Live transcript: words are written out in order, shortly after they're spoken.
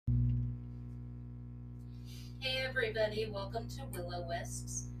Hey everybody, welcome to Willow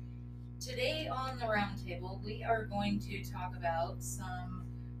Wisps. Today on the roundtable, we are going to talk about some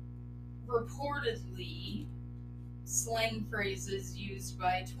reportedly slang phrases used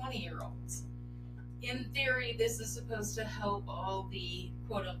by 20-year-olds. In theory, this is supposed to help all the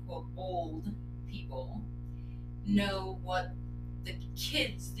quote unquote old people know what the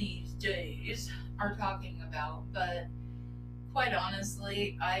kids these days are talking about, but quite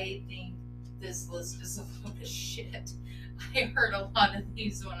honestly, I think this list is a load of shit. I heard a lot of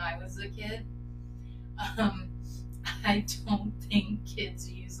these when I was a kid. Um, I don't think kids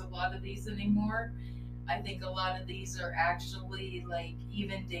use a lot of these anymore. I think a lot of these are actually like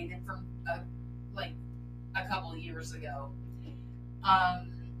even dated from like a couple of years ago.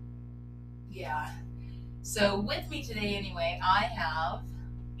 Um, yeah. So with me today, anyway, I have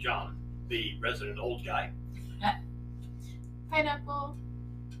John, the resident old guy. Pineapple.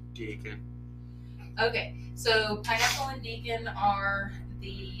 Deacon. Okay, so Pineapple and Deacon are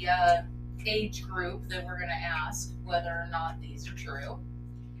the age group that we're going to ask whether or not these are true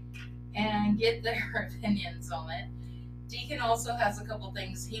and get their opinions on it. Deacon also has a couple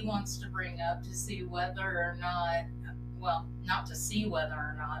things he wants to bring up to see whether or not, well, not to see whether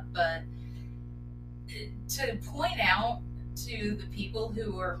or not, but to point out to the people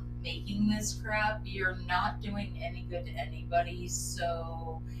who are making this crap, you're not doing any good to anybody,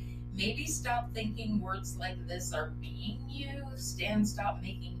 so maybe stop thinking words like this are being used and stop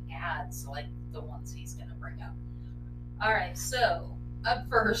making ads like the ones he's going to bring up. Alright, so up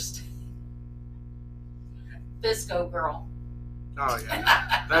first, Bisco Girl. Oh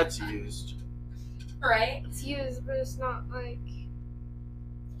yeah, that's used. Right? It's used, but it's not like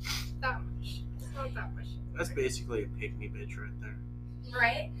that much. It's not that much. That's basically a pick-me bitch right there.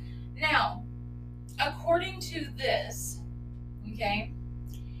 Right? Now, according to this, okay,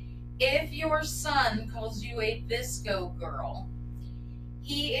 if your son calls you a Bisco girl,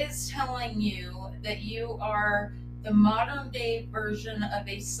 he is telling you that you are the modern day version of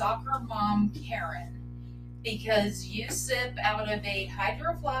a soccer mom Karen because you sip out of a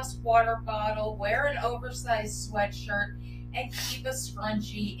Hydro Flask water bottle, wear an oversized sweatshirt, and keep a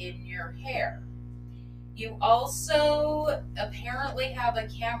scrunchie in your hair. You also apparently have a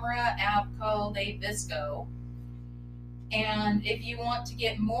camera app called a Visco. And if you want to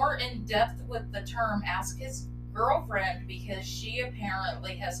get more in depth with the term, ask his girlfriend because she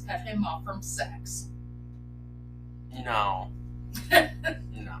apparently has cut him off from sex. No.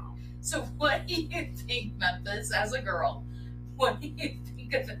 No. So what do you think, Memphis, as a girl? What do you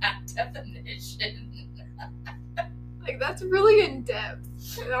think of that definition? Like, that's really in depth.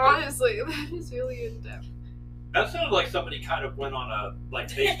 Honestly, that is really in depth. That sounded like somebody kind of went on a,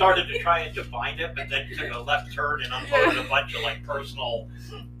 like, they started to try and define it, but then took a left turn and unloaded a bunch of, like, personal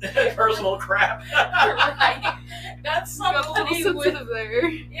crap. Right? That's Got a little somebody with, sensitive there.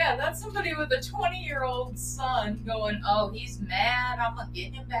 yeah, that's somebody with a 20-year-old son going, oh, he's mad, I'm gonna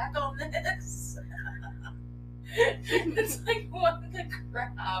get him back on this. It's like, what the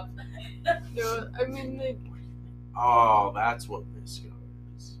crap? No, I mean, like, Oh, that's what Visco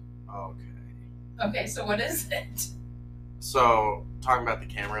is. Okay. Okay, so what is it? So, talking about the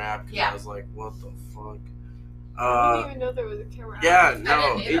camera app, because Yeah. I was like, what the fuck? I didn't even know there was a camera. Yeah, I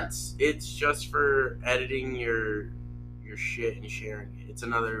no, didn't either. it's just for editing your shit and sharing it. It's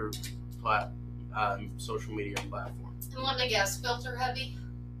another social media platform. And let me guess, filter heavy?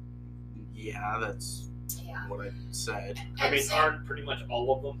 Yeah, that's Yeah. what I said. I mean, see, aren't pretty much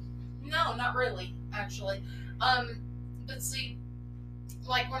all of them? no, not really, actually. But see,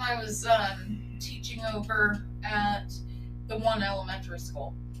 like when I was teaching over at the one elementary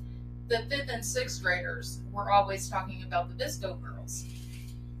school, the 5th and 6th graders were always talking about the Visco girls.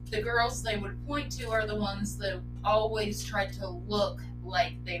 The girls they would point to are the ones that always tried to look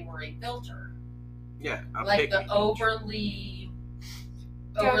like they were a filter. Yeah, a Like pick-me the bitch. overly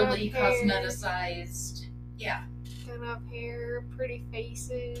hair. cosmeticized. Yeah. Done up hair, pretty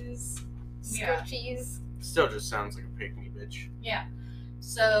faces, Yeah. scrunchies. Still just sounds like a pick-me bitch. Yeah.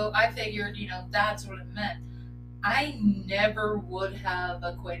 So I figured, that's what it meant. I never would have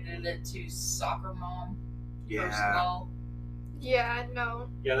equated it to soccer mom, first of Yeah. all. Yeah, no.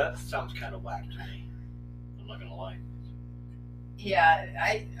 Yeah, that sounds kind of whack to me. I'm not gonna lie. Yeah,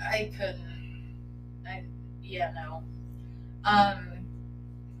 I couldn't. No.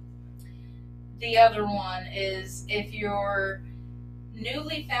 The other one is if your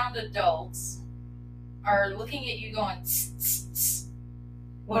newly found adults are looking at you going, tss, tss, tss,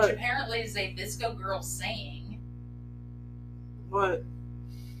 which What? apparently is a Visco girl saying. What?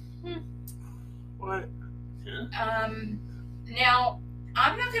 Hmm. What? Now,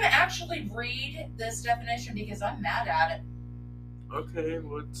 I'm not going to actually read this definition because I'm mad at it. Okay,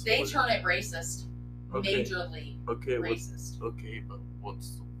 They turn it racist. Okay. Majorly Okay, racist. but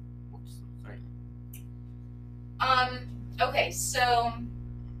what's the thing? Okay, so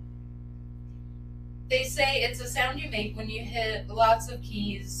they say it's a sound you make when you hit lots of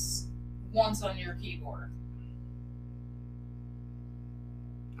keys once on your keyboard.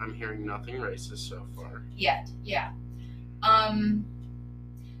 I'm hearing nothing racist so far. Yet, yeah.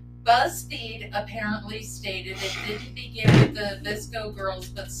 BuzzFeed apparently stated it didn't begin with the Visco girls,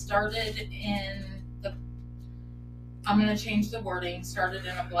 but started in the, I'm going to change the wording, started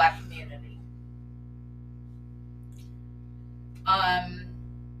in a black community.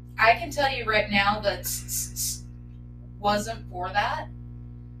 I can tell you right now that wasn't for that.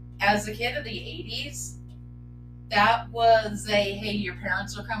 As a kid of the 80s, that was a, hey, your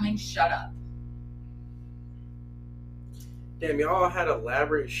parents are coming, shut up. Damn, y'all had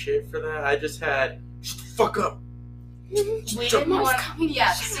elaborate shit for that. I just had, shut the fuck up. We didn't want,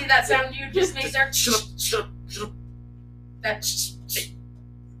 yeah, see that sound you just made there? Shut up. That's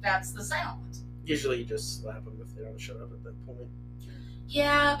the sound. Usually you just slap them if they don't shut up at that point.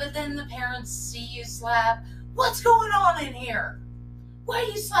 Yeah, but then the parents see you slap. What's going on in here? Why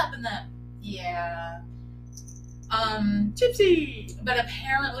are you slapping them? Yeah. Gypsy! But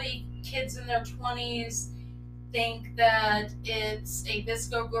apparently kids in their 20s think that it's a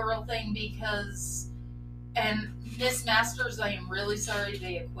Visco girl thing because, and Miss Masters, I am really sorry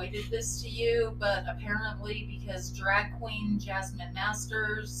they equated this to you, but apparently because drag queen Jasmine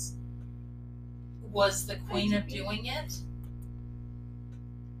Masters was the queen of doing it.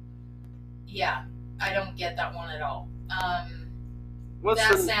 Yeah, I don't get that one at all.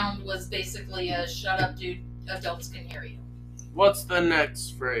 That sound was basically a shut up, dude, adults can hear you. What's the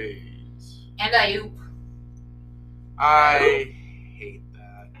next phrase? And I oop. I hate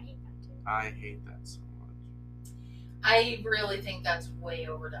that. I hate that too. I hate that so much. I really think that's way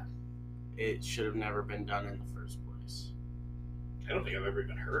overdone. It should have never been done in the first place. I don't think I've ever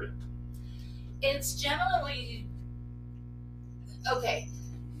even heard it. It's generally okay.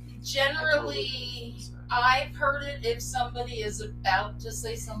 Generally, I've heard it if somebody is about to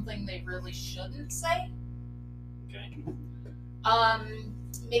say something they really shouldn't say. Okay.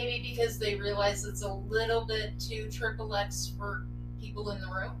 Maybe because they realize it's a little bit too XXX for people in the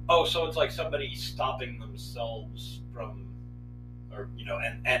room. Oh, so it's like somebody stopping themselves from, or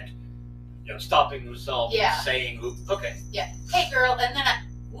and stopping themselves Yeah. saying, "Oop." Okay. Yeah. Hey, girl, and then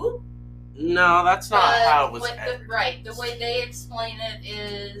whoop. No, that's not how it was. Right. The way they explain it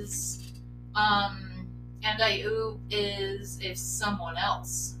is, and I oop is if someone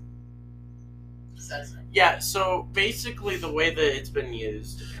else says it. Yeah, so basically the way that it's been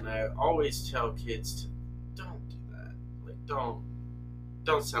used, and I always tell kids to don't do that. Like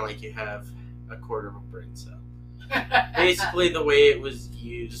don't sound like you have a quarter of a brain cell. Basically the way it was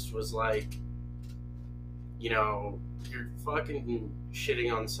used was like, you're fucking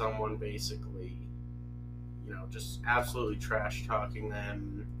shitting on someone basically, just absolutely trash talking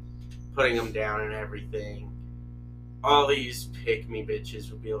them, putting them down and everything. All these pick me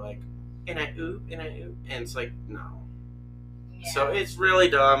bitches would be like, and I oop, and it's like, no. Yeah. So it's really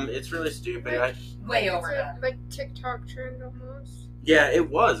dumb. It's really stupid. Way It's overdone. a, like TikTok trend almost. Yeah, it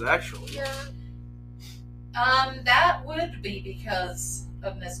was actually. Yeah. That would be because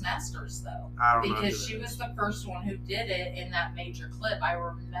of Miss Masters, though. I don't know. Because she was the first one who did it in that major clip. I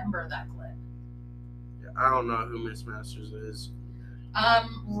remember that clip. Yeah, I don't know who Miss Masters is.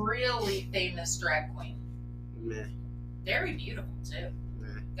 Really famous drag queen. Meh. Very beautiful, too.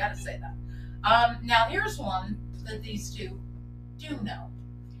 Meh. Gotta say that. Now here's one that these two do know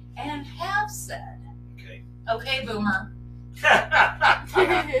and have said. Okay. Okay, boomer.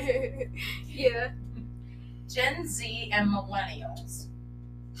 Yeah. Gen Z and millennials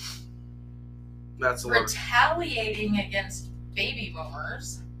That's a lot. retaliating against baby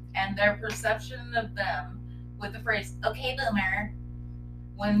boomers and their perception of them with the phrase, okay, boomer,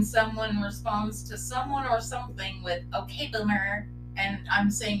 when someone responds to someone or something with, okay, boomer, and I'm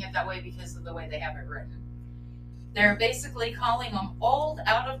saying it that way because of the way they have it written. They're basically calling them old,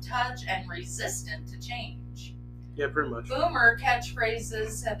 out of touch, and resistant to change. Yeah, pretty much. Boomer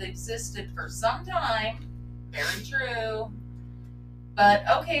catchphrases have existed for some time. Very true. But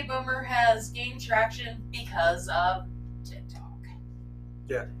okay, boomer has gained traction because of TikTok.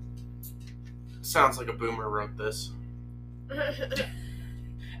 Yeah. Sounds like a boomer wrote this.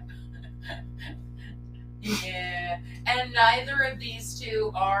 Yeah. And neither of these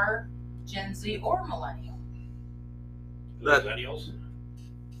two are Gen Z or millennial. Millennials.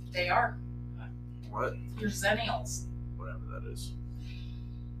 They are. What? You're Zennials. Whatever that is.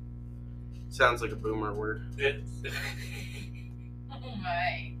 Sounds like a boomer word. Oh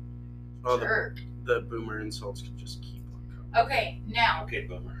my. Oh, Jerk. the boomer insults could just keep on coming. Okay, now. Okay,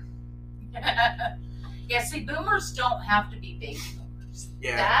 boomer. Yeah, see, boomers don't have to be baby boomers.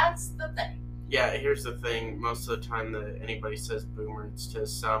 Yeah. That's the thing. Yeah, here's the thing. Most of the time that anybody says boomer, it's to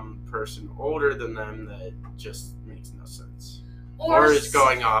some person older than them that just makes no sense. Or is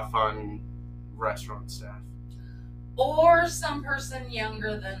going off on restaurant staff. Or some person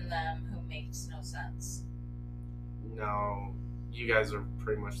younger than them who makes no sense. No, you guys are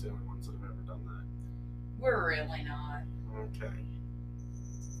pretty much the only ones that have ever done that. We're really not. Okay.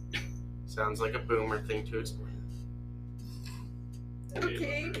 Sounds like a boomer thing to explain.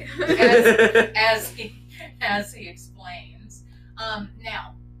 Okay. As he explains.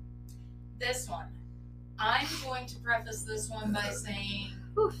 Now, this one. I'm going to preface this one by saying,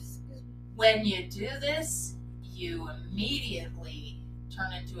 Oof, excuse me. when you do this, you immediately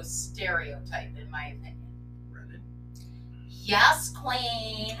turn into a stereotype, in my opinion. Reddit. Yes,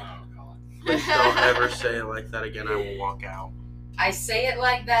 queen. Oh, God. Please don't ever say it like that again. I will walk out. I say it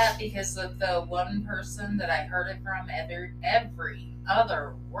like that because of the one person that I heard it from. Every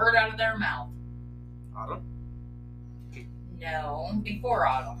other word out of their mouth. Autumn? No, before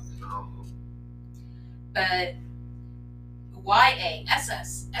autumn. No. But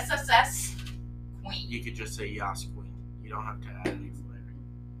YASS, SSS, queen. You could just say Yas Queen. You don't have to add any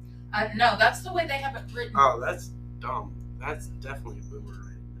flair. No, that's the way they have it written. Oh, that's dumb. That's definitely a boomer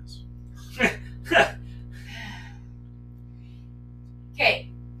writing this. Okay,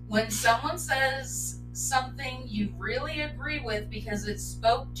 when someone says something you really agree with because it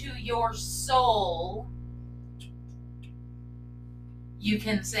spoke to your soul, you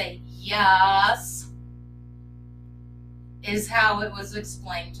can say yes, is how it was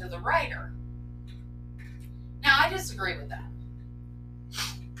explained to the writer. Now, I disagree with that.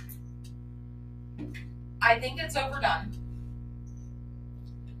 I think it's overdone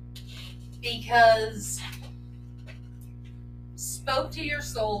because spoke to your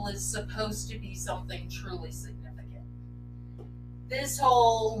soul is supposed to be something truly significant. This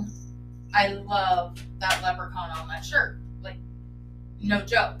whole, I love that leprechaun on that shirt. Like, no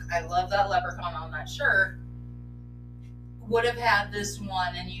joke. I love that leprechaun on that shirt. Would have had this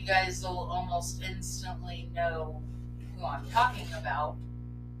one, and you guys will almost instantly know who I'm talking about.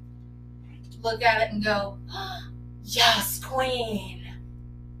 Look at it and go, oh, yes, queen.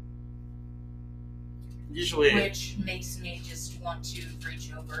 Usually, Which makes me just want to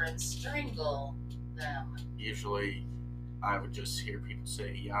reach over and strangle them. I would just hear people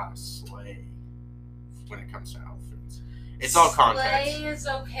say Yas, slay when it comes to outfits. It's all context. Slay is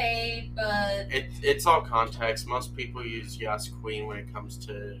okay, but It's all context. Most people use Yas Queen when it comes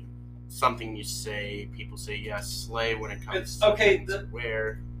to something you say. People say Yas Slay when it comes It's to okay.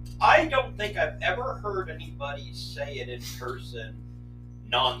 where. I don't think I've ever heard anybody say it in person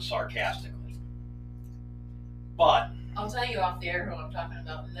non-sarcastically. But I'll tell you off the air who I'm talking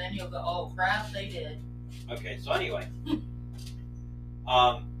about, and then you'll go, oh crap, they did. okay, so anyway,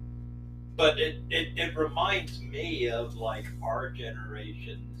 but it reminds me of like our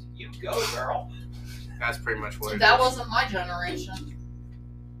generations. You go, girl. That's pretty much what it That is. wasn't my generation.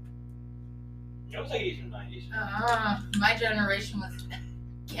 It was 80s and 90s. My generation was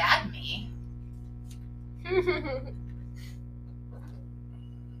gag me.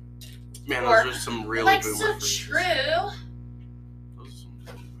 Man, Or, those are some really like, boomer so phrases. true. Those are some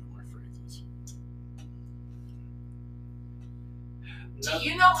really boomer phrases. Do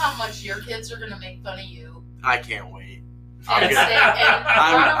you know how much your kids are going to make fun of you? I can't wait. And, I'm say, gonna- and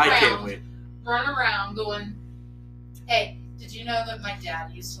I can't wait. run around going, hey, did you know that my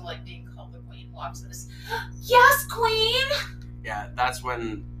dad used to like being called the queen? Watch this. Yes, queen! Yeah, that's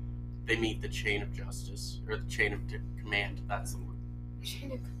when they meet the chain of justice, or the chain of command. That's the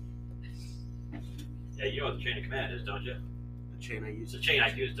one. Yeah, you know what the chain of command is, don't you? The chain I use. It's the chain I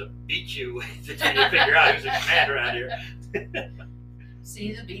use to beat you with to figure out who's the command around here.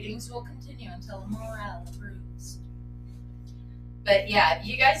 See, the beatings will continue until morale improves. But yeah,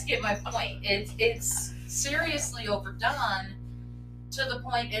 you guys get my point. It's seriously overdone to the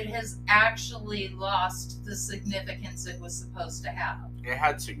point it has actually lost the significance it was supposed to have. It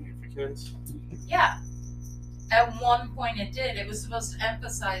had significance. Yeah. At one point it did. It was supposed to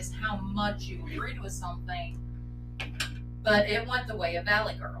emphasize how much you agreed with something, but it went the way of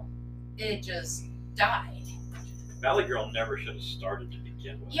Valley Girl. It just died. Valley Girl never should have started to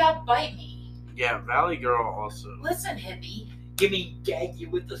begin with. Yeah, bite me. Yeah, Valley Girl also. Listen, hippie. Give me gag you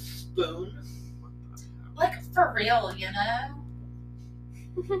with a spoon. Like, for real, you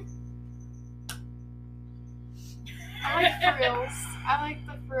know? I like frills. I like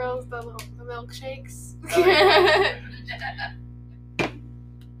the frills, the milkshakes.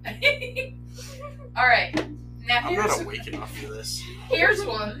 All right. Now I'm not awake enough for this. Here's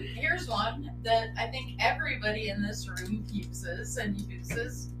one that I think everybody in this room uses and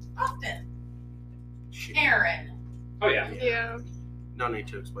uses often. Karen. Oh yeah. Yeah. No need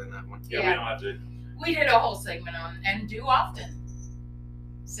to explain that one. Yeah, Yeah. we don't have to. We did a whole segment on, and do often,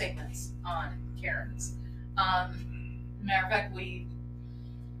 segments on Karens. Matter of fact, we've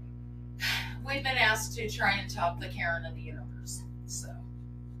been asked to try and top the Karen of the universe. So,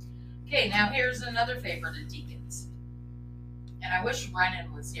 okay, now here's another favorite of Deacon's. And I wish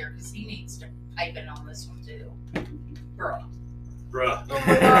Brennan was here because he needs to pipe in on this one too. Bruh. Bruh. Oh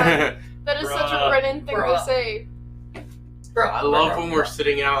my god. That is such a Bruh. Brennan thing Bruh. to say. Bruh. I love when we're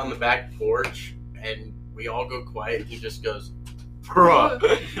sitting out on the back porch and we all go quiet and he just goes, bruh.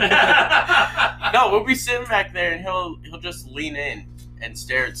 No, we'll be sitting back there and he'll just lean in and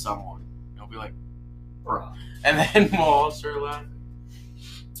stare at someone. He'll be like, bruh. And then we'll all start laughing.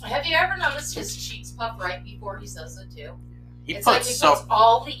 Have you ever noticed his cheeks puff right before he says it too? He It's like puts he puts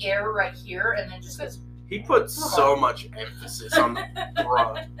all the air right here and then just goes. he puts so much emphasis on the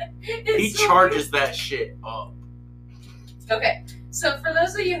bruh. He It's so charges that shit up. Okay, so for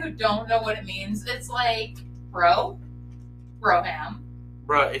those of you who don't know what it means, it's like broham.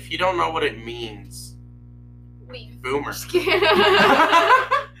 Bruh, if you don't know what it means, Leave. boomer. Just kidding.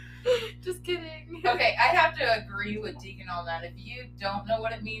 Just kidding. Okay, I have to agree with Deacon on that. If you don't know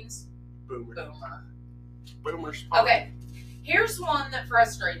what it means, Boomer. boomer. Boomer's Okay, here's one that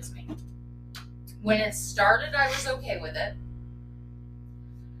frustrates me. When it started, I was okay with it.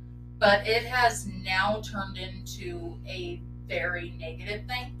 But it has now turned into a very negative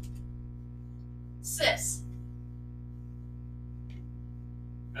thing. Cis.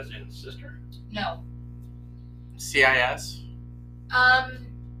 As in sister? No. CIS?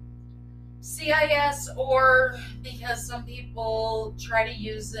 CIS, or because some people try to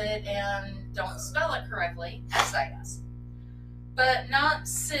use it and don't spell it correctly, SIS. But not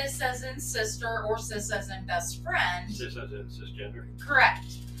cis as in sister or cis as in best friend. Cis as in cisgender? Correct.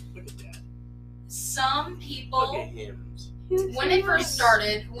 Look at that. Some people, Look at him. when it first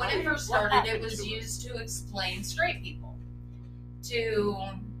started, it was used to explain straight people.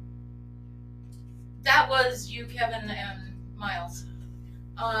 That was you, Kevin, and Miles.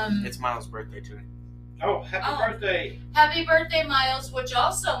 It's Miles' birthday today. Oh, happy birthday! Happy birthday, Miles, which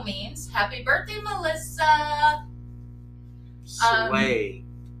also means happy birthday, Melissa. Slay.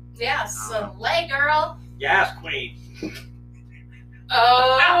 Yeah, slay, girl. Yes, queen!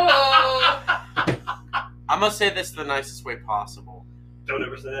 Oh. I'm gonna say this the nicest way possible. Don't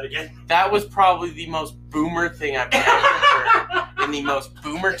ever say that again. That was probably the most boomer thing I've ever heard in the most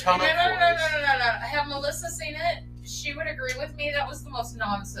boomer tone of No. voice. Have Melissa seen it? She would agree with me. That was the most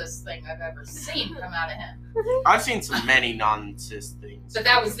non-cis thing I've ever seen come out of him. I've seen some many non-cis things. But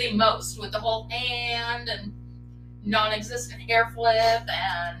that was the most, with the whole hand and non-existent hair flip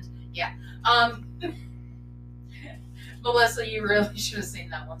and yeah. Melissa, you really should have seen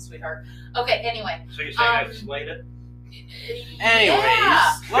that one, sweetheart. Okay, anyway. So you're saying I slayed it? Anyways,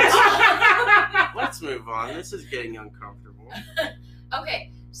 Yeah. let's move on. This is getting uncomfortable.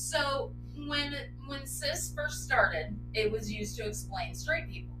 Okay, so when cis first started, it was used to explain straight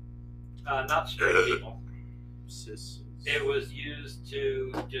people. Not straight people. Cis. It was used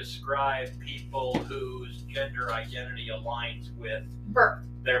to describe people whose gender identity aligns with Birth.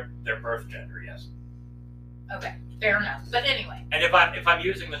 their birth gender. Yes. Okay, fair enough. But anyway, And if I'm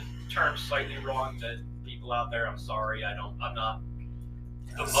using the term slightly wrong, to people out there, I'm sorry. I'm not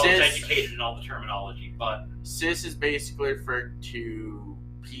the most Cis. educated in all the terminology, but Cis is basically referred to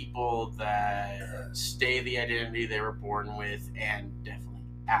people that stay the identity they were born with and definitely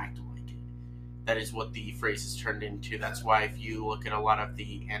act like it. That is what the phrase has turned into. That's why if you look at a lot of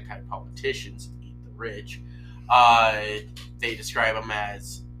the anti-politicians, eat the rich, they describe them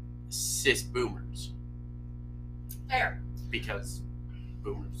as cis boomers. fair. Because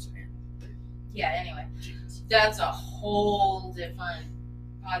boomers and Yeah, anyway. Jesus. That's a whole different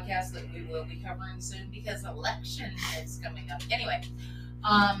podcast that we will be covering soon because election is coming up. Anyway,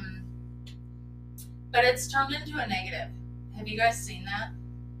 but it's turned into a negative. Have you guys seen that?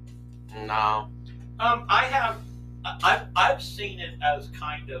 No. I have. I've seen it as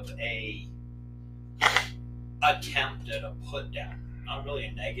kind of a attempt at a put down. Not really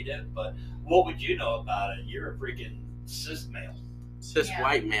a negative, but what would you know about it? You're a freaking cis male. Cis Yeah.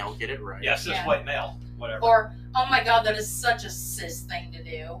 white male, get it right. Yeah, cis Yeah. white male. Whatever. Or, oh my god, that is such a cis thing to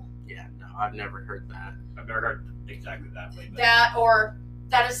do. Yeah, no, I've never heard that. I've never heard exactly that way. But That, or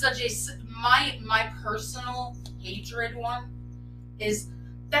That is such a my personal hatred one is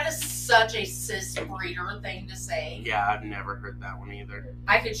that is such a cis breeder thing to say. Yeah, I've never heard that one either.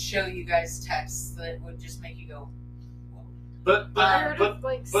 I could show you guys texts that would just make you go. Whoa. But I heard of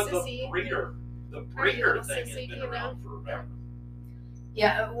like the sissy. breeder little thing has sissy, been you know? around forever.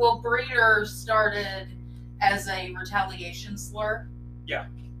 Yeah, well, breeder started as a retaliation slur. Yeah.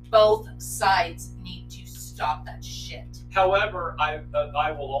 Both sides need to stop that shit. However, I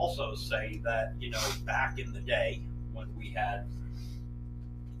will also say that, you know, back in the day when we had,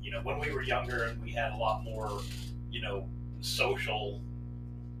 you know, when we were younger and we had a lot more, you know, social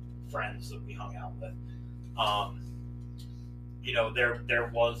friends that we hung out with, you know, there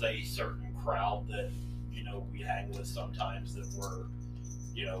was a certain crowd that, you know, we hang with sometimes that were,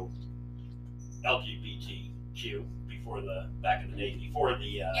 you know, LGBTQ back in the day before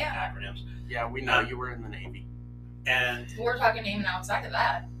the acronyms. Yeah, we know you were in the Navy. And We're talking even outside of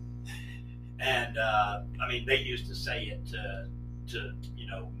that. And I mean, they used to say it to you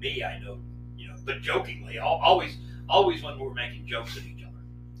know me. I know, you know, but jokingly, always when we were making jokes at each other.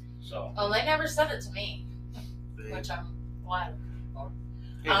 So. Well, they never said it to me, which I'm glad for.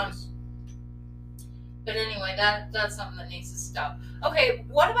 But anyway, that's something that needs to stop. Okay,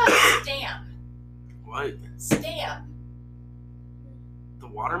 what about Stan? What? Stan? The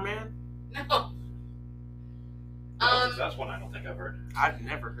Waterman? No. That's one I don't think I've heard. I've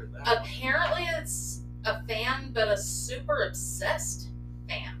never heard that. Apparently, it's a fan, but a super obsessed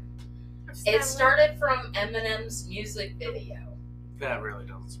fan. It started from Eminem's music video. That really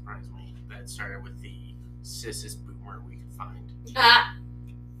doesn't surprise me. That started with the sissest boomer we could find.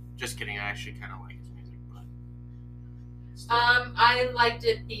 Just kidding. I actually kind of like his music, but still. I liked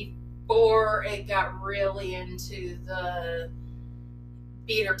it before it got really into the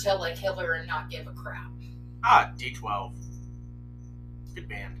beat her till I kill her and not give a crap. D12. Good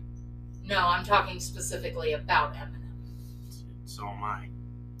band. No, I'm talking specifically about Eminem. So am I.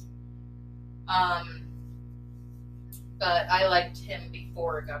 But I liked him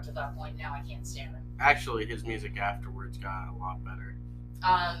before it got to that point. Now I can't stand him. Actually, his music afterwards got a lot better.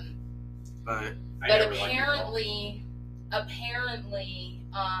 But apparently,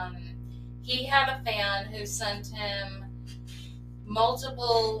 he had a fan who sent him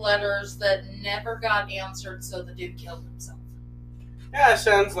multiple letters that never got answered, so the dude killed himself. yeah, it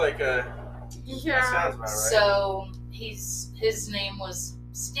sounds like a. Yeah. That sounds about right. So his name was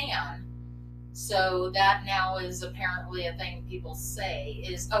Stan. So that now is apparently a thing people say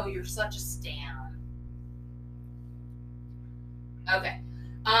is, oh, you're such a Stan. Okay.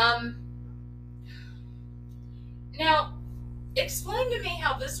 Now, explain to me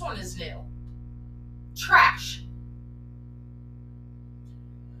how this one is new. Trash.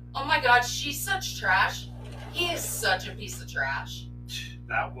 Oh my god, she's such trash. He is such a piece of trash.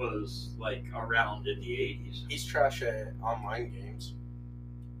 That was like around in the 80s. He's trash at online games.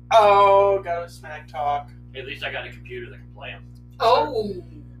 Oh, got a smack talk. At least I got a computer that can play them. Oh.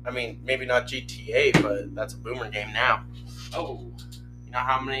 I mean, maybe not GTA, but that's a boomer game now. Oh. You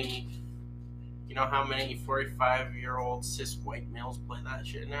know how many 45-year-old cis white males play that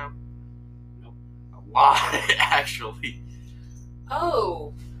shit now? Nope. A lot, actually.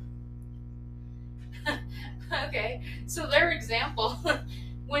 Oh. Okay. So their example,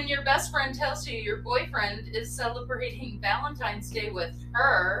 when your best friend tells you your boyfriend is celebrating Valentine's Day with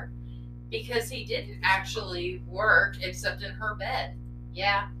her because he didn't actually work except in her bed.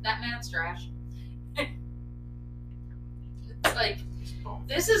 Yeah, that man's trash. It's like,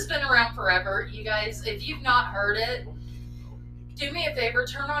 this has been around forever, you guys. If you've not heard it, do me a favor,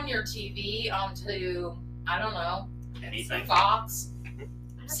 turn on your TV onto, I don't know, Anything. Fox,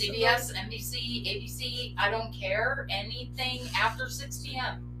 CBS, NBC, ABC, I don't care. Anything after 6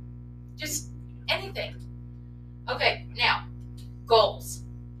 p.m. Just anything. Okay, now, goals.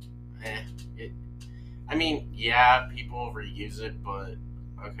 I mean, yeah, people reuse it, but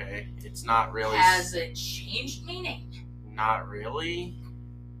okay, it's not really. Has it changed meaning? Not really.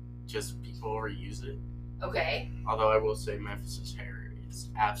 Just people reuse it. Okay. Although I will say Memphis' hair is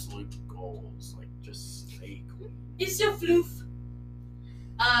absolute goals. Like, just stay cool. It's so floof.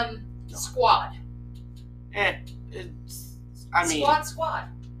 Squad. It's. I mean. Squad.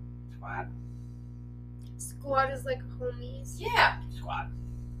 Squad is like homies. Yeah. Squad.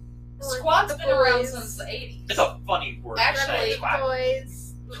 Like Squad's the been around boys. since the 80s. It's a funny word. Actually, Squad.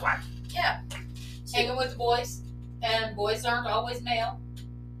 Boys. Squad. Yeah. Hanging with the boys. And boys aren't always male.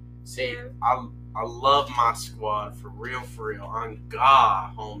 See, I love my squad for real. On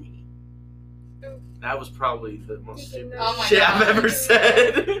God, homie. That was probably the most stupid Oh my shit God. I've ever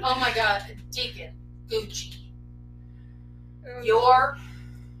said. Oh my god. Deacon. Gucci. Your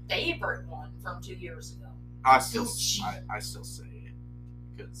favorite one from 2 years ago. I still Gucci. I still say it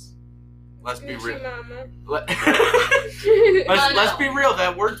because let's be Gucci real. mama. Let's be real.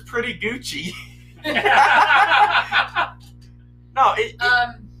 That word's pretty Gucci. No,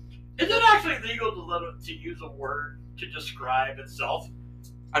 Is it actually legal to use a word to describe itself?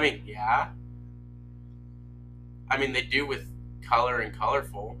 I mean, yeah. I mean, they do with color and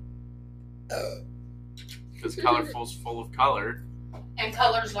colorful. Because colorful's full of color. And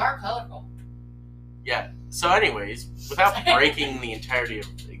colors are colorful. Yeah. So, anyways, without breaking the entirety of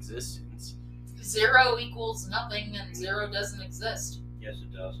existence. 0 equals nothing, and 0 doesn't exist. Yes,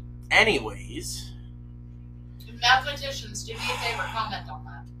 it does. Anyways. Mathematicians, do me a favor, comment on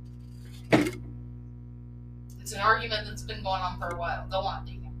that. It's an argument that's been going on for a while. Go on,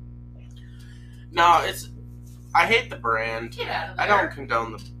 Deacon. No, I hate the brand. Get out of I there. don't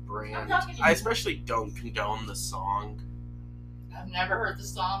condone the I'm brand. talking to I you. especially don't condone the song. I've never heard the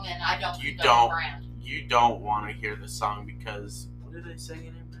song, and I don't You condone don't. the brand. You don't want to hear the song because what do they say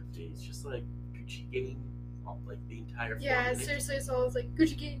in it? It's just like Gucci Gang, like the entire. Yeah, 4 minutes. seriously, it's always like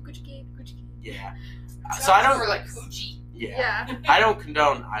Gucci Gang, Gucci Gang, Gucci Gang. Yeah. Sounds So I don't more like coochie. Yeah. Yeah. I don't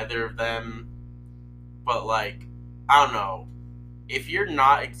condone either of them, but like, I don't know. If you're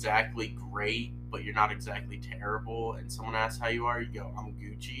not exactly great, but you're not exactly terrible, and someone asks how you are, you go, "I'm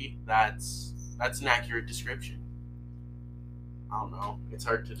Gucci." That's an accurate description. I don't know. It's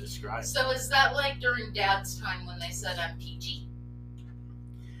hard to describe. So is that like during Dad's time when they said I'm peachy?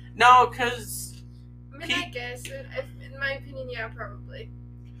 No, because I mean, I guess. In my opinion, yeah, probably.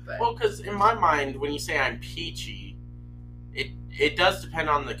 But well, because in my mind, when you say I'm peachy, it does depend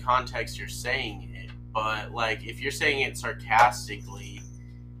on the context you're saying it. But like, if you're saying it sarcastically,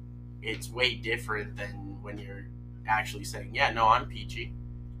 it's way different than when you're actually saying, "Yeah, no, I'm peachy."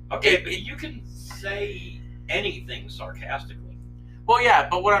 Okay, but you can say anything sarcastically. Well, yeah,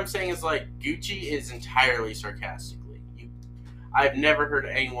 but what I'm saying is like Gucci is entirely sarcastically. I've never heard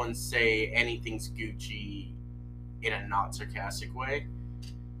anyone say anything's Gucci in a not sarcastic way.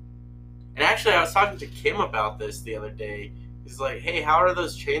 And actually, I was talking to Kim about this the other day. He's like, "Hey, how are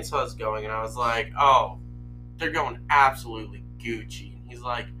those chainsaws going?" And I was like, "Oh, they're going absolutely Gucci." And he's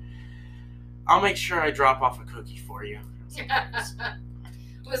like, "I'll make sure I drop off a cookie for you."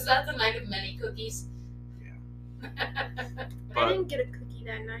 Was that the night of many cookies? Yeah. I didn't get a cookie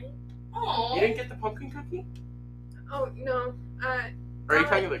that night. Oh. You didn't get the pumpkin cookie? Oh no. Or are you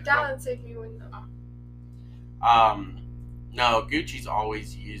talking about Dallin saved me one though. No, Gucci's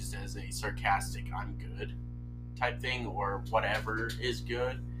always used as a sarcastic "I'm good" type thing, or whatever is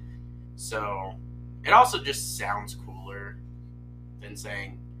good. So it also just sounds cooler than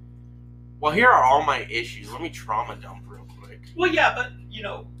saying, "Well, here are all my issues. Let me trauma dump real quick." Well, yeah, but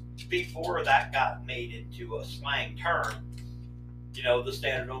before that got made into a slang term, the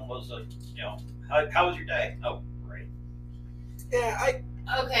standard one was like, how was your day? Oh, great. Yeah,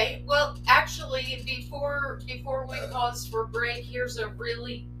 Okay, well, actually, before we pause for break, here's a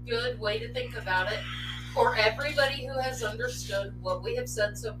really good way to think about it for everybody who has understood what we have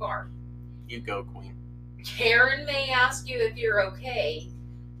said so far. You go, Queen. Karen may ask you if you're okay,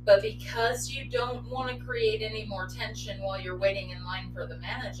 but because you don't want to create any more tension while you're waiting in line for the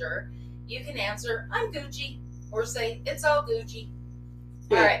manager, you can answer, "I'm Gucci," or say, "It's all Gucci."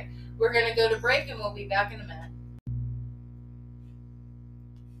 Yeah. All right, we're going to go to break, and we'll be back in a minute.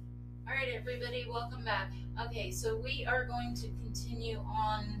 All right, everybody, welcome back. Okay, so we are going to continue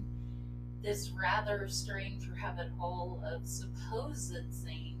on this rather strange rabbit hole of supposed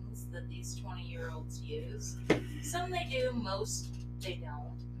sayings that these 20-year-olds use. Some they do, most they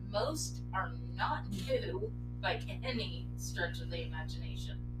don't. Most are not new by any stretch of the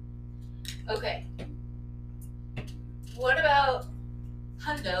imagination. Okay. What about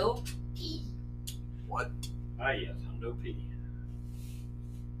Hundo P? What? Ah, yes, Hundo P.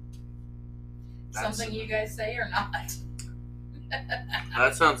 Something you guys say or not?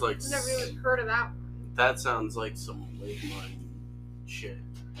 That sounds like I've never even heard of that one. that sounds like some late money shit.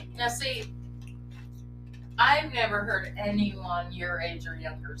 Now see, I've never heard anyone your age or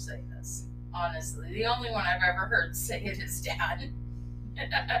younger say this. Honestly, the only one I've ever heard say it is Dad.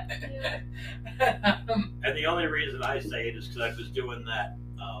 And the only reason I say it is because I was doing that.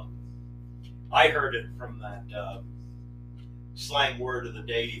 I heard it from that slang word of the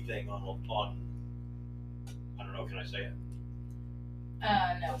day thing on. I don't know. Can I say it?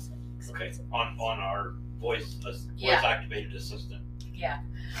 No. Okay. On our voice Yeah. activated assistant. Yeah.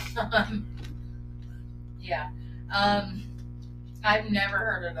 Yeah. I've never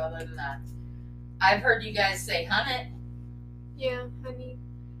heard it other than that. I've heard you guys say "hunnet." Yeah, honey.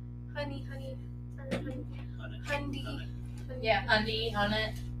 Honey. Hunnet, Hundy. hunnet. Yeah, hundy,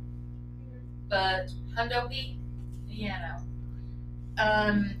 hunnet. but hundo P, yeah,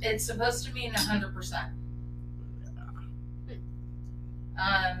 no. It's supposed to mean 100%.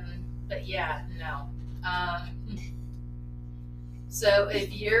 But yeah, no. So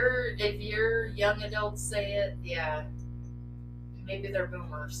if your young adults say it, yeah, maybe they're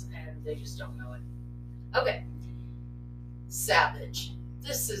boomers and they just don't know it. Okay. Savage.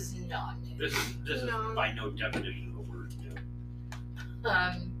 This is not new. This is No. by no definition of the word.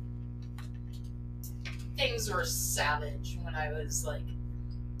 Things were savage when I was like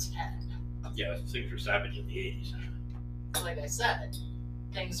 10. Yeah, things were savage in the 80s. Like I said,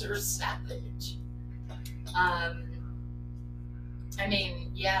 things are savage. I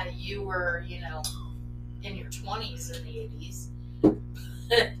mean, yeah, you were, in your 20s in the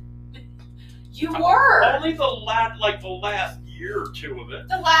 80s. You were. Only the last year or two of it.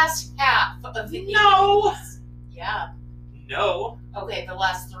 The last half of the 80s. No. Yeah. No. Okay, the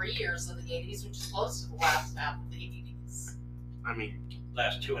last 3 years of the 80s, which is close to the last half of the 80s. I mean,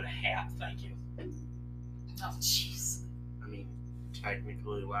 Last 2.5, thank you. Oh, jeez. I mean,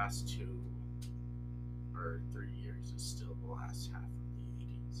 technically, last 2 or 3 years is still the last half of the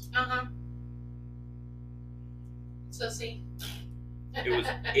 80s. Uh-huh. So, see? It was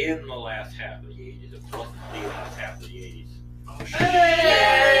in the last half of the 80s. It wasn't the last half of the 80s. Oh, shit.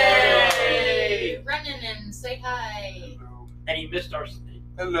 Hey! Brennan, and say hi. And he missed our.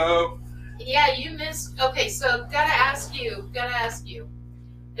 Hello. Yeah, you missed. Okay, so gotta ask you.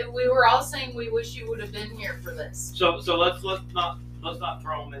 If we were all saying we wish you would have been here for this. So let's not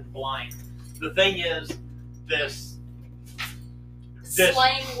throw him in blind. The thing is, this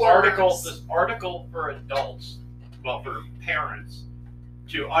Slang article words. for adults, well, for parents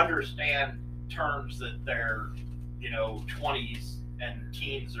to understand terms that their 20s and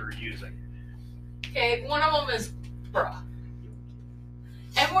teens are using. Okay, one of them is bruh.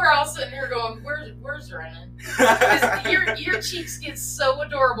 And we're all sitting here going, where's Brennan? Because your cheeks get so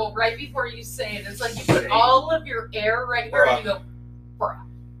adorable right before you say it. It's like you put all of your air right here and you go, bruh.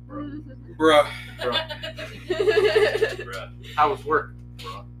 Bruh. Bruh. How was work?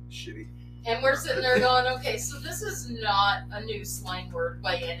 Shitty. And we're sitting there going, okay, so this is not a new slang word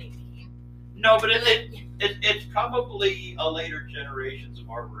by any means. No, but it's probably a later generations of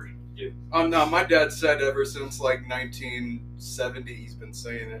our version too. Oh no, my dad said ever since like 1970 he's been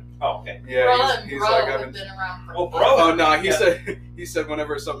saying it. Oh, okay. Yeah, Bruh and he's bro like have I've been. been around for Well, bro. Oh no, he Yeah. said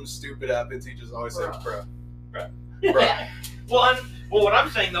whenever something stupid happens, he just always says bruh. Yeah. Well, what I'm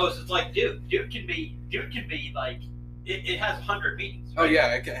saying though is it's like dude can be like it has 100 meanings. Oh Right?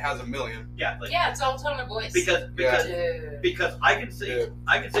 yeah, it has a million. Yeah. Like, Yeah, it's all tone of voice. Because Dude. because I can say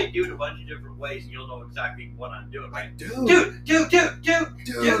Dude. dude a bunch of different ways and you'll know exactly what I'm doing. Right? Like dude.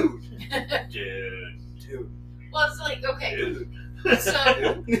 Dude. Well, it's like, okay, Dude.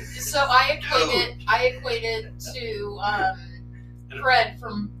 so I equated to Fred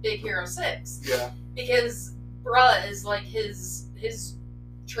from Big Hero 6 Yeah. because bruh is like his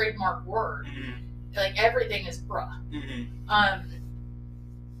trademark word. Like everything is bruh. Mm-hmm.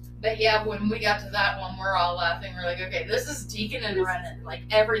 But yeah, when we got to that one, we're all laughing. We're like, okay, this is Deacon and Brennan. Like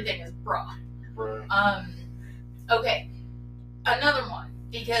everything is bruh. Bruh. Okay, another one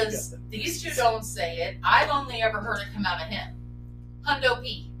because these two don't say it. I've only ever heard it come out of him. Hundo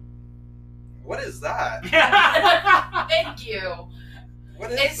P. What is that? Thank you.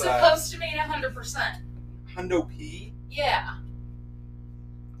 What is It's that? supposed to mean 100%. Hundo P? Yeah.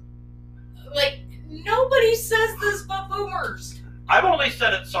 Like nobody says this but boomers. I've only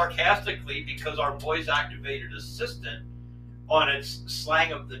said it sarcastically because our voice activated assistant on its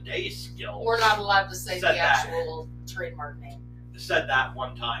slang of the day skill We're not allowed to say Said the that. actual trademark name. said that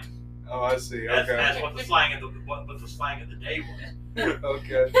one time. Oh, I see. That's, Okay. that's what the slang of the day was.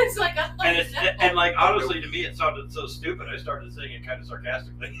 Okay. It's like And like honestly, to me, it sounded so stupid. I started saying it kind of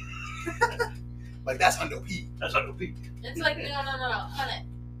sarcastically. Like that's Hundo P. That's how it it's like no, hunt it,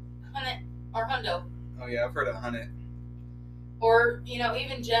 or hundo, Oh yeah, I've heard of Hunt It. or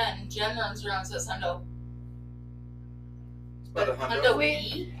even Jen runs around and says hundo. It's about a Hundo. Hundo Wait.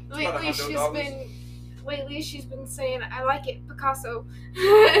 E. Lately she's been saying I like it Picasso.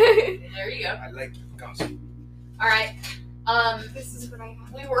 There you go. I like gossip. All right. This is what I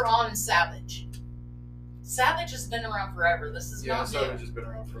have. We were on Savage. Savage has been around forever. This is Yeah, not Savage new. has been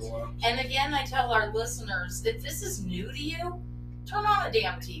around for a while. And again, I tell our listeners, if this is new to you, turn on a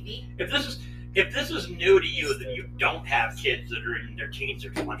damn TV. If this is new to you, then you don't have kids that are in their teens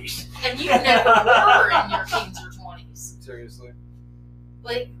or 20s. And you never were in your teens or 20s. Seriously.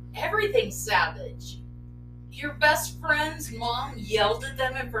 Like, everything's savage. Your best friend's mom yelled at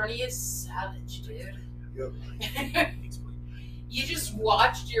them in front of you. Savage, dude. Yep. You just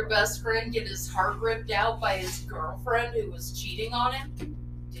watched your best friend get his heart ripped out by his girlfriend who was cheating on him.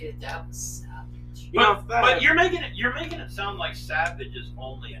 Dude, that was savage. You know, But you're making it sound like savage is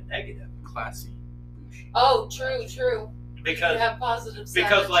only a negative. classy. Oh, true. You Because have positive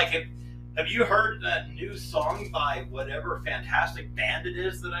because savage. like have you heard that new song by whatever fantastic band it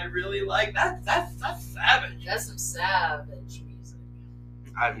is that I really like? That's savage. That's some savage music.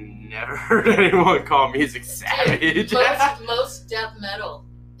 I've never heard anyone call music savage. Dude, most death metal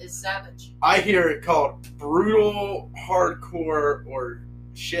is savage. I hear it called brutal, hardcore, or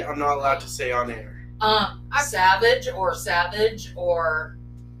shit I'm not allowed to say on air. Savage or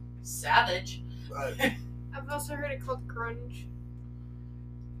savage. I've also heard it called grunge.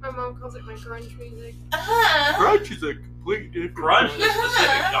 My mom calls it my grunge music. Grunge is a completely different. Grunge is a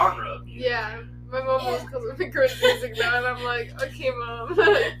specific genre of music. Yeah, my mom always calls it my grunge music now, and I'm like, okay, mom.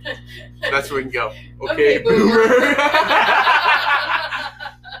 That's when you go, Okay, okay, boomer.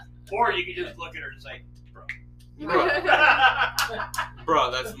 Or you can just look at her and say, bro.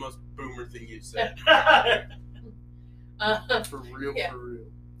 Bro, that's the most boomer thing you've said. For real, Yeah. for real.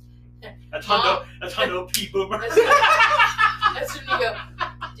 That's Hundo P Boomer. That's when you go,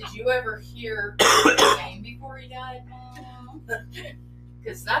 did you ever hear his name before he died, Mom?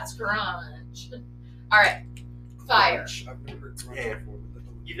 Because that's grunge. Alright, fire. I've never heard grunge Yeah. before.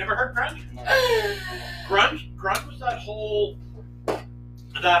 You've never heard grunge? No. Grunge was that whole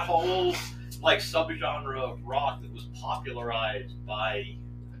like subgenre of rock that was popularized by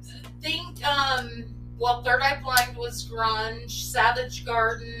Think, well, Third Eye Blind was grunge, Savage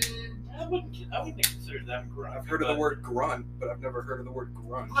Garden, I wouldn't consider them grunge. I've heard of the word grunt, but I've never heard of the word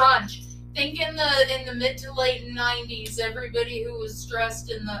grunge. grunge. Think in the mid to late 90s, everybody who was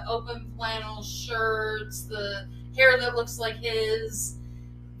dressed in the open flannel shirts, the hair that looks like his,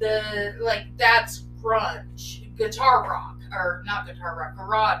 that's grunge. Guitar rock, or not guitar rock,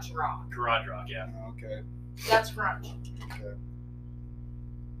 garage rock. Garage rock, yeah. Okay. That's grunge. Okay.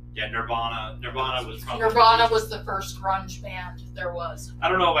 Yeah, Nirvana was probably Nirvana was the first grunge band there was. I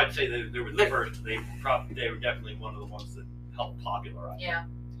don't know if I'd say they were the first. They were definitely one of the ones that helped popularize. Yeah.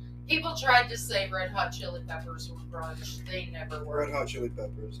 People tried to say Red Hot Chili Peppers were grunge. They never were. Red Hot Chili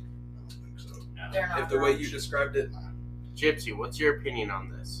Peppers. I don't think so. Yeah. They're not If the way grunge. you described it, nah. Gypsy, what's your opinion on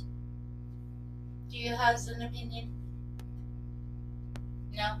this? Do you have an opinion?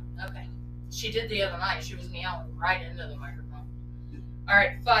 No? Okay. She did the other night. She was meowing right into the microphone.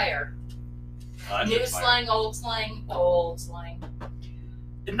 Alright, fire. New Just fire. slang, old slang, old slang.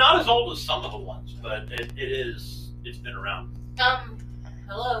 Not as old as some of the ones, but it's been around.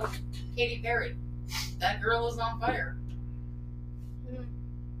 Hello, Katy Perry. That girl is on fire.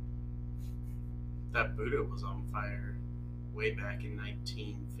 That Buddha was on fire way back in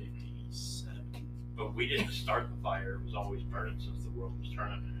 1957. But we didn't start the fire. It was always burning since the world was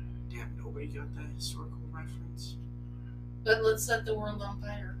turning. Damn, nobody got that historical reference. But let's set the world on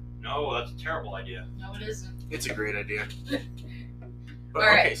fire. No, that's a terrible idea. No, it isn't. It's a great idea. But All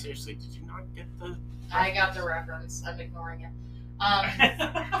right. okay, seriously, did you not get the I got the reference. I'm ignoring it.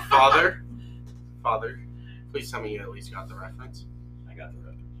 father? Father, please tell me you at least got the reference. I got the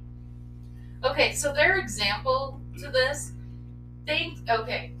reference. Okay, so their example to this,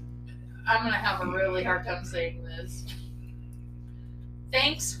 okay, I'm going to have a really hard time saying this.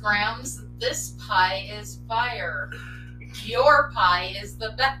 Thanks, Grams. This pie is fire. Your pie is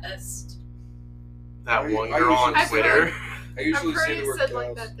the best. That I one girl on usually- Twitter. I I've usually heard say the it word said gas.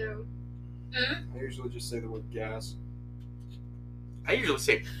 like that though. Hmm? I usually just say the word gas. I usually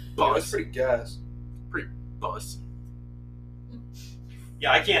say Yeah, bus. that's pretty gas. Bus.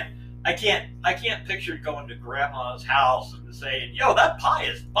 Yeah, I can't picture going to Grandma's house and saying, "Yo, that pie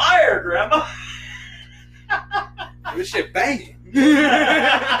is fire, Grandma." This shit banging.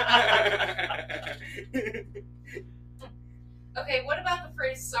 Okay, what about the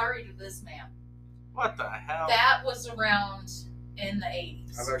phrase sorry to this man? What the hell? That was around in the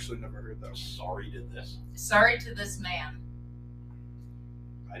 80s. I've actually never heard that I'm one. sorry to this. Sorry to this man.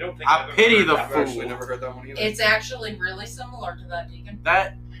 I don't think I I've ever pity heard the that. I've actually fool. never heard that one either. It's actually really similar to that, Deacon.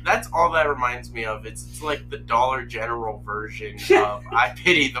 That's all that reminds me of. It's like the Dollar General version of I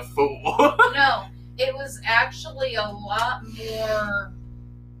pity the fool. No, it was actually a lot more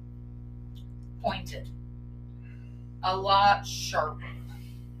pointed. A lot sharper.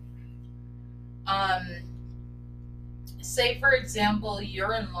 Say for example,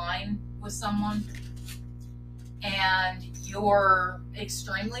 you're in line with someone and you're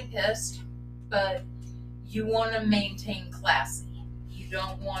extremely pissed, but you want to maintain classy. You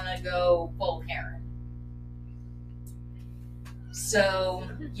don't want to go full Karen. So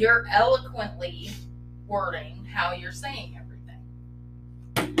you're eloquently wording how you're saying everything.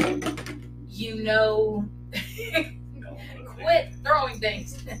 You know, quit throwing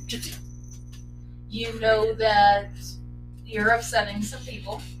things. You know that you're upsetting some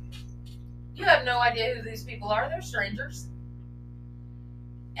people. You have no idea who these people are. They're strangers.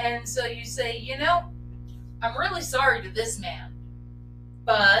 And so you say, you know, I'm really sorry to this man,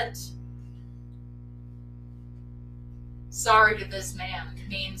 but sorry to this man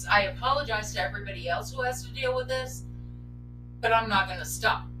means I apologize to everybody else who has to deal with this, but I'm not going to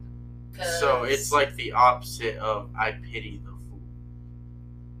stop. So it's like the opposite of I pity the fool.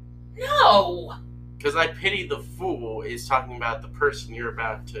 No! Because I pity the fool is talking about the person you're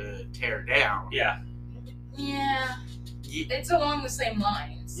about to tear down. Yeah. Yeah. It's along the same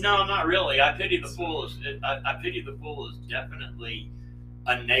lines. No, not really. I pity the fool is definitely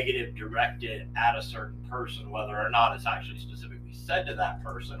a negative directed at a certain person, whether or not it's actually specifically said to that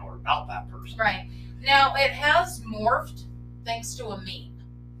person or about that person. Right. Now, it has morphed thanks to a meme.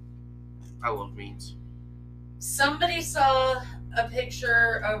 I love memes. Somebody saw a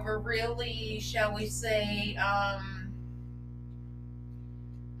picture of a really, shall we say,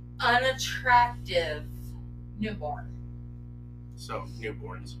 unattractive newborn. So,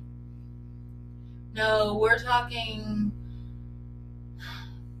 newborns. No, we're talking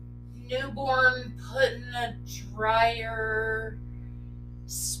newborn put in a dryer,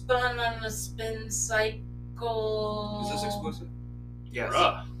 spun on a spin cycle. Is this explicit? Yes.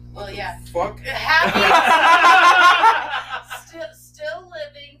 Bruh. Well, yeah. Fuck. Happy. still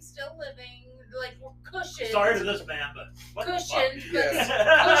living. Like, we're cushioned. Sorry to this man, but what Cushioned, the fuck?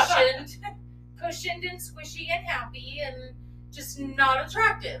 Yes. cushioned and squishy and happy and just not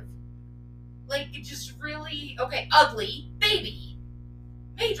attractive. Like, it just really, okay, ugly baby.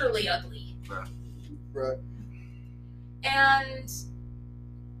 Majorly ugly. Right. And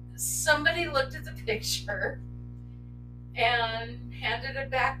somebody looked at the picture and handed it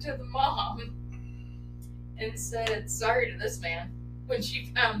back to the mom and said, sorry to this man, when she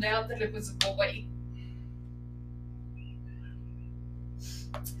found out that it was a boy.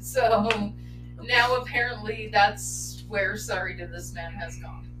 So now apparently that's where sorry to this man has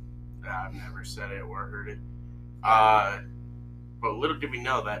gone. I've never said it or heard it. But little did we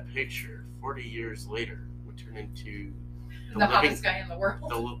know that picture, 40 years later, would turn into The hottest guy in the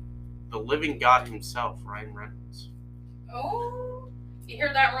world. the living God himself, Ryan Reynolds. Oh, you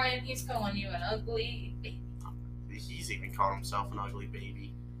hear that, Ryan? He's calling you an ugly baby. He's even called himself an ugly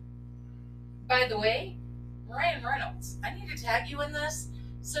baby. By the way, Ryan Reynolds, I need to tag you in this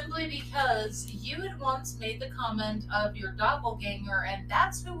simply because you had once made the comment of your doppelganger, and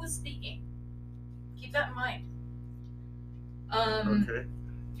that's who was speaking. Keep that in mind. Okay.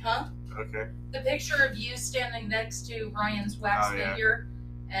 Huh? Okay. The picture of you standing next to Ryan's wax Oh, yeah. figure,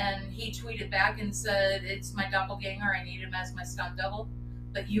 and he tweeted back and said, it's my doppelganger, I need him as my stunt double,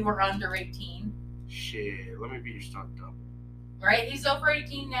 but you were under 18. Shit. Let me be your stunt double. Right? He's over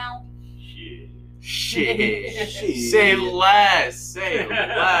 18 now. Shit. Shit. Say less. Say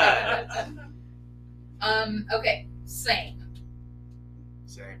less. Okay. Same.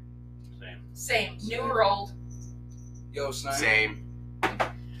 Same. New or old? Yo, Snipe. Same.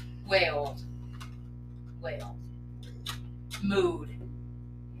 Way old. Mood.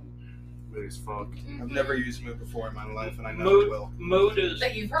 Mood as fuck. I've never used mood before in my life, and I never will. Mood is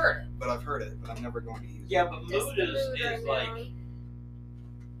But you've heard it. But I've heard it, but I'm never going to use it. yeah, but Just mood the is mood right like now.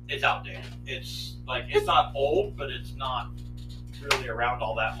 it's outdated. It's like it's not old, but it's not really around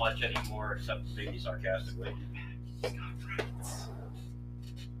all that much anymore, except maybe sarcastically.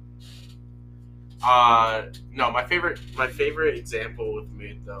 No, my favorite example with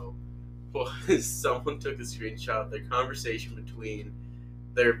mood though was someone took a screenshot of their conversation between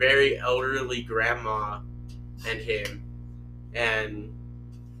their very elderly grandma and him, and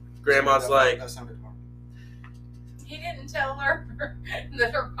grandma's like, That sounded hard. He didn't tell her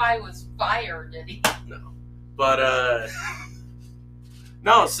that her pie was fire, did he? no, but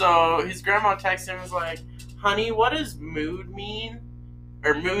no. So his grandma texted him and was like, "Honey, what does mood mean?"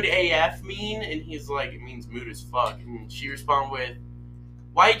 Or mood AF mean? And he's like, it means mood as fuck. And she responded with,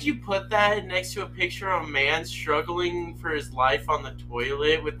 why'd you put that next to a picture of a man struggling for his life on the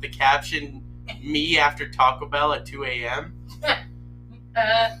toilet with the caption, me after Taco Bell at 2 a.m.?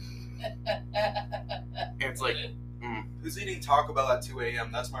 And it's like, Who's eating Taco Bell at 2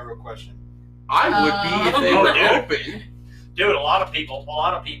 a.m.? That's my real question. I would be if they Oh, were dude. open. Dude, a lot of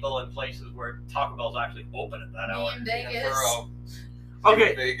people in places where Taco Bell's actually open at that hour. Me in Vegas. Bro.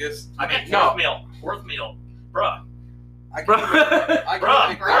 Okay. Vegas. I mean, No. fourth meal, bruh. I Bro. I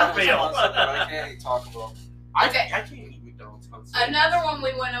Bruh, eat bruh, McDonald's meal. on Sunday, but I can't eat Taco Bell. Okay. I can't eat McDonald's on Sunday. Another one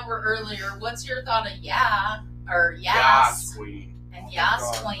we went over earlier. What's your thought of yeah or Yeah, yes? sweet. And Yes,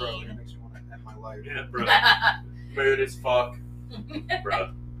 God, bro, queen. it makes me want to end my life. Yeah, bro. Mood as fuck.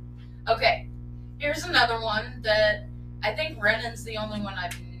 Bro. Okay, here's another one that I think Brennan's the only one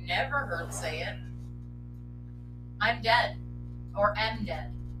I've never heard say it. I'm dead. Or am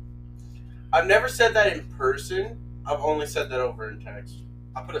dead. I've never said that in person. I've only said that over in text.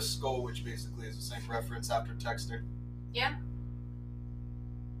 I put a skull, which basically is the same reference after texting. Yeah.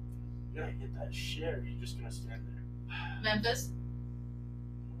 You gotta hit that shit, or you're just gonna stand there. Memphis,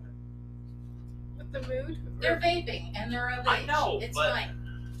 With the mood? they're vaping and they're of age. I know, It's but- fine.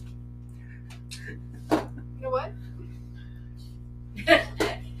 You know what?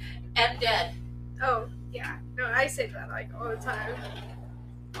 Am dead. Oh, yeah. No, I say that like all the time.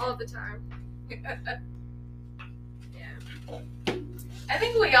 All the time. Yeah. I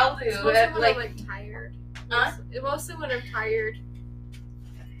think we all do. It's mostly when Like, I'm like tired. Huh? Mostly when I'm tired.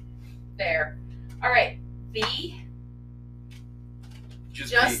 there. All right. V.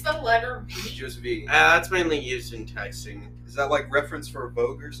 Just Just V. the letter V. Just V. That's mainly used in texting. Is that like reference for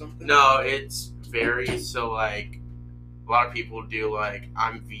Vogue or something? No, it's very so like a lot of people do like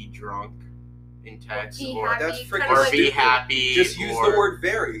I'm V drunk in text Be or happy, that's kind freaking of or like- be stupid. happy. Just use or, the word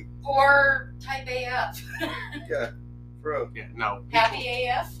very. Or type AF. Yeah. Bro. Yeah, no. Happy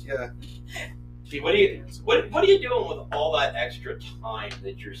AF. Yeah. What are you doing with all that extra time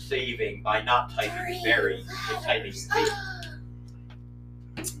that you're saving by not typing very, just typing V?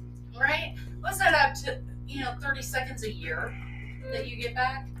 Right? What's that up to? 30 seconds a year that you get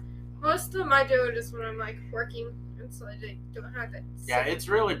back? Most of them I do it just when I'm like working, and so I don't have it. Yeah, it's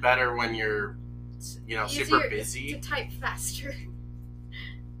really better when you're super Easier busy. to type faster.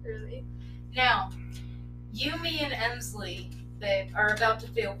 Really. Now, you, me, and Emsley, babe, are about to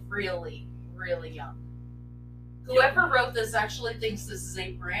feel really, really young. Whoever wrote this actually thinks this is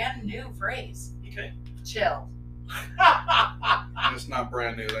a brand new phrase. Okay. Chill. It's not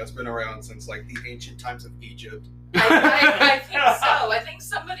brand new. That's been around since like the ancient times of Egypt. I think so. I think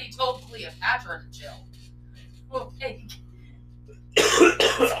somebody told Cleopatra to chill. Well,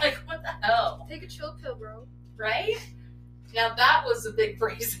 it's like, what the hell? Take a chill pill, bro. Right? Now that was a big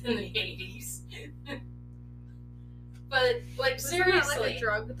phrase in the 80s. But, like, Wasn't seriously. that like a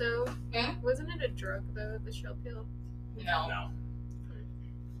drug though? Hmm? Wasn't it a drug though? The chill pill. No. No.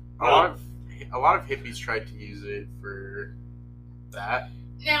 A lot of hippies tried to use it for that.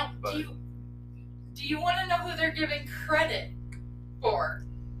 Now, But- do you want to know who they're giving credit for?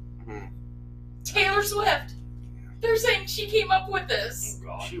 Mhm. Taylor Swift. They're saying she came up with this Oh,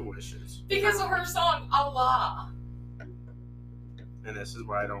 God. She wishes. because of her song Allah. And this is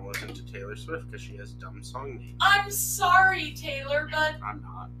why I don't listen to Taylor Swift, because she has dumb song names. I'm sorry, Taylor, but I'm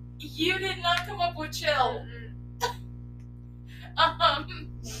not. you did not come up with chill. Mm-mm.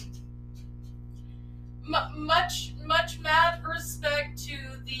 Much mad respect to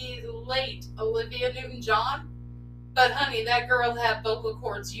the late Olivia Newton-John, but honey, that girl had vocal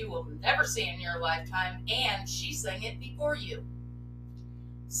cords you will never see in your lifetime, and she sang it before you.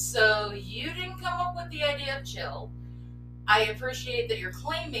 So you didn't come up with the idea of chill. I appreciate that you're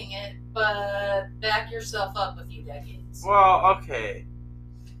claiming it, but back yourself up a few decades. Well, okay.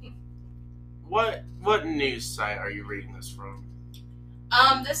 What news site are you reading this from?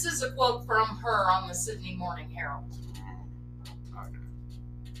 This is a quote from her on the Sydney Morning Herald. Okay.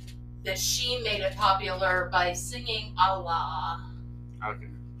 That she made it popular by singing Allah. Okay.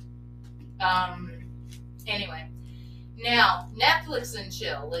 Anyway. Now, Netflix and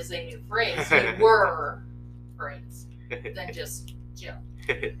chill is a new phrase. We were phrase than just chill.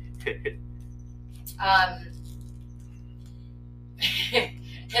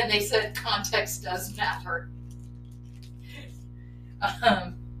 And they said context does matter.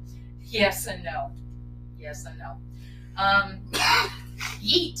 Yes and no. Yes and no.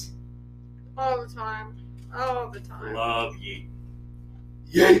 Yeet. All the time. All the time. Love ye.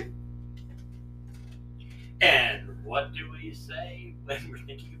 Yay! And what do we say when we're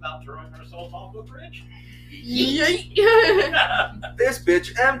thinking about throwing ourselves off a bridge? Yeet. This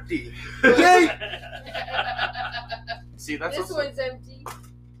bitch empty. Yay! See, that's This also, one's empty.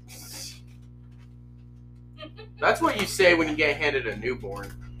 that's what you say when you get handed a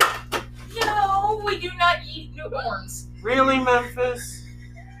newborn. No, we do not eat newborns. Really, Memphis?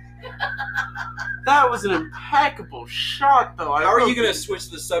 That was an impeccable shot, though. How are you gonna switch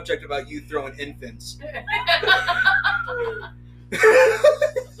the subject about you throwing infants?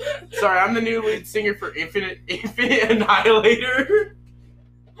 Sorry, I'm the new lead singer for Infinite Annihilator.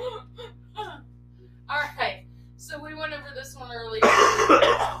 Alright, so we went over this one earlier.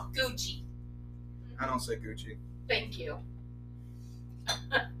 Gucci. I don't say Gucci. Thank you.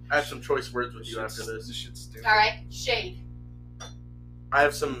 I have some choice words with you after This this. shit's stupid. Alright, shade. I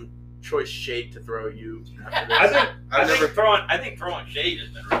have some choice shade to throw at you after I this. think I've never. I think throwing shade has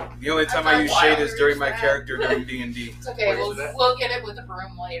been wrong. The only time I I use thought shade is Wilders during my bad. character during D&D. It's okay. Where We'll, is it at? we'll get it with the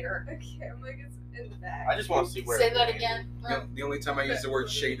broom later. Okay, I'm like, it's in the back. I just want to see where. Say that again. The only time I use the word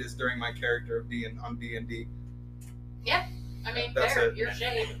shade is during my character of on D&D. I mean, That's there, it. you're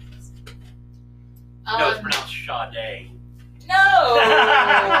shade. No, it's pronounced Sade. No.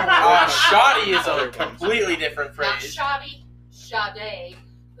 Shoddy is a completely different Not phrase. Shoddy, Sade,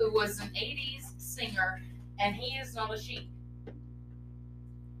 who was an 80s singer, and he is not a she.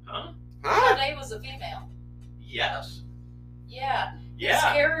 Huh? Huh? Sade was a female. Yes. Yeah. His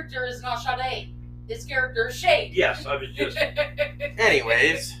Yeah. character is not Sade. His character is Shade. Yes, I was just.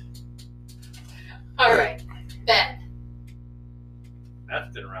 Anyways, All right. Ben.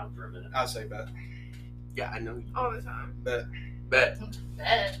 That's been around for a minute. I'll say bet. yeah, I know you. All the time. Bet. Ben.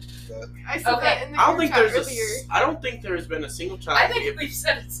 I said Okay, that in the I don't group think chat there's earlier. I don't think there's been a single time. I think we've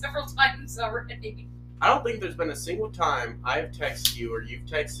said it several times already. I don't think there's been a single time I've texted you or you've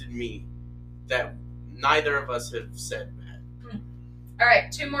texted me that neither of us have said that. All right,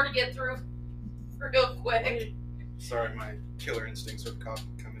 2 more to get through real quick. Sorry, my killer instincts are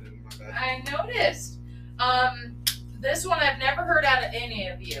coming in my bad. I noticed. This one I've never heard out of any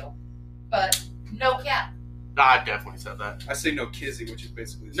of you, but no cap. I've definitely said that. I say no kizzy, which is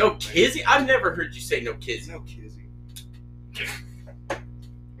basically the No same thing. kizzy? I've never heard you say no kizzy. No kizzy.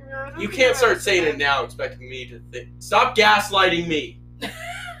 You can't start saying it now expecting me to think. Stop gaslighting me.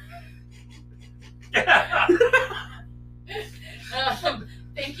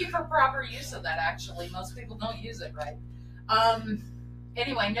 Thank you for proper use of that, actually. Most people don't use it right.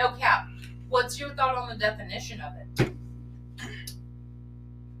 Anyway, no cap. What's your thought on the definition of it?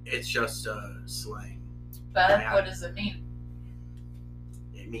 It's just slang. But Yeah. what does it mean?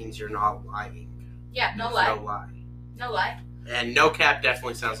 It means you're not lying. Yeah, no It's lie. No lie. No lie. And no cap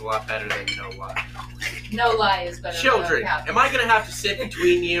definitely sounds a lot better than no lie. No lie is better Children, than no cap. am I gonna have to sit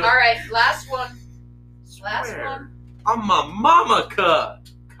between you? All right, last one. Last Swear. one. I'm my mama cut.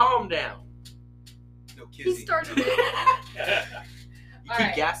 Calm down. No He kizzy. started it. You All keep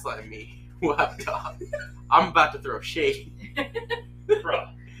right. gaslighting me. Wow, God. I'm about to throw shade.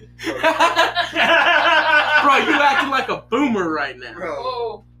 Bruh. Bro, you acting like a boomer right now. Bro.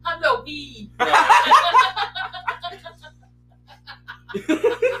 Oh, I'm no B.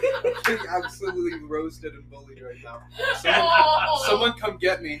 Being absolutely roasted and bullied right now. Oh. Someone come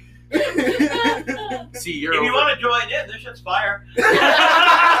get me. See, you're If you over. want to join in, this shit's fire.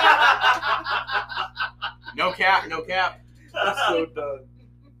 No cap, no cap. I'm so done.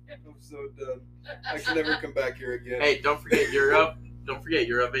 I'm so done. I can never come back here again. Hey, don't forget you're up. Don't forget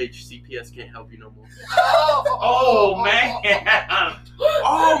you're of age. CPS can't help you no more. Oh, man.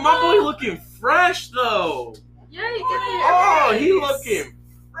 Oh, my boy looking fresh though. Yeah, you get the Oh, he looking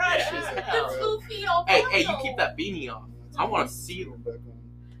fresh Yeah. as The hell. floofy old Hey, you bundle. keep that beanie on. I want to see them.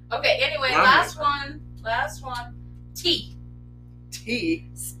 Okay, anyway, Run last it. one. Last one. T. Tea.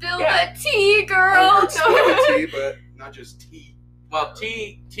 Spill Yeah. the tea, I girl. heard spill tea, but not just tea. Well,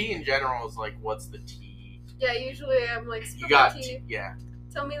 tea in general is like, what's the tea? Yeah, usually I'm like, spill You got the tea. yeah,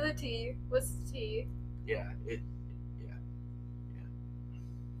 Tell me the tea. What's the tea? yeah. It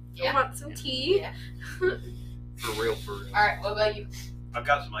I Yeah. want some tea. Yeah. for real, for real. All right, what about you? I've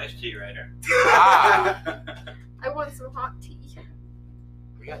got some iced tea right here. Ah, I want some hot tea.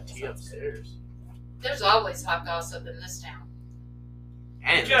 we got tea upstairs There's always hot gossip in this town.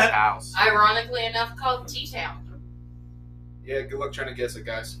 and in this house. Ironically enough, called T-Town. Yeah, good luck trying to guess it,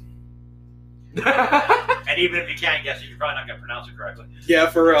 guys. And even if you can't guess it, you're probably not going to pronounce it correctly. Yeah,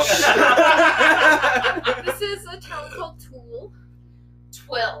 for real. This is a town called Tool.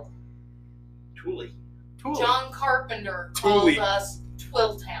 Twill. Thule. Tool. John Carpenter Thule. called us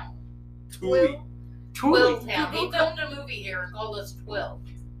Twill Town. Tuli. Twill Tool. Town. He filmed a movie here and called us Twill.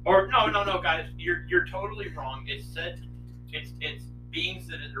 Or no, guys, you're totally wrong. It said it's beings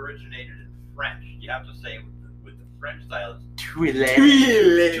that it originated in French. You have to say it with the French style. Twile.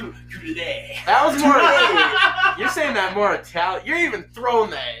 Thule. That was more. You're saying that more Italian. You're even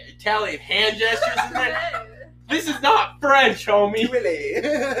throwing the Italian hand gestures in there. This is not French, homie.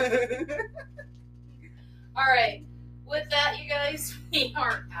 All right. With that, you guys, we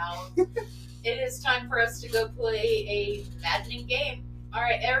are out. It is time for us to go play a maddening game. All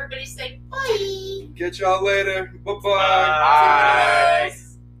right, everybody say bye. Catch y'all later. Bye-bye. Bye.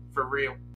 For real.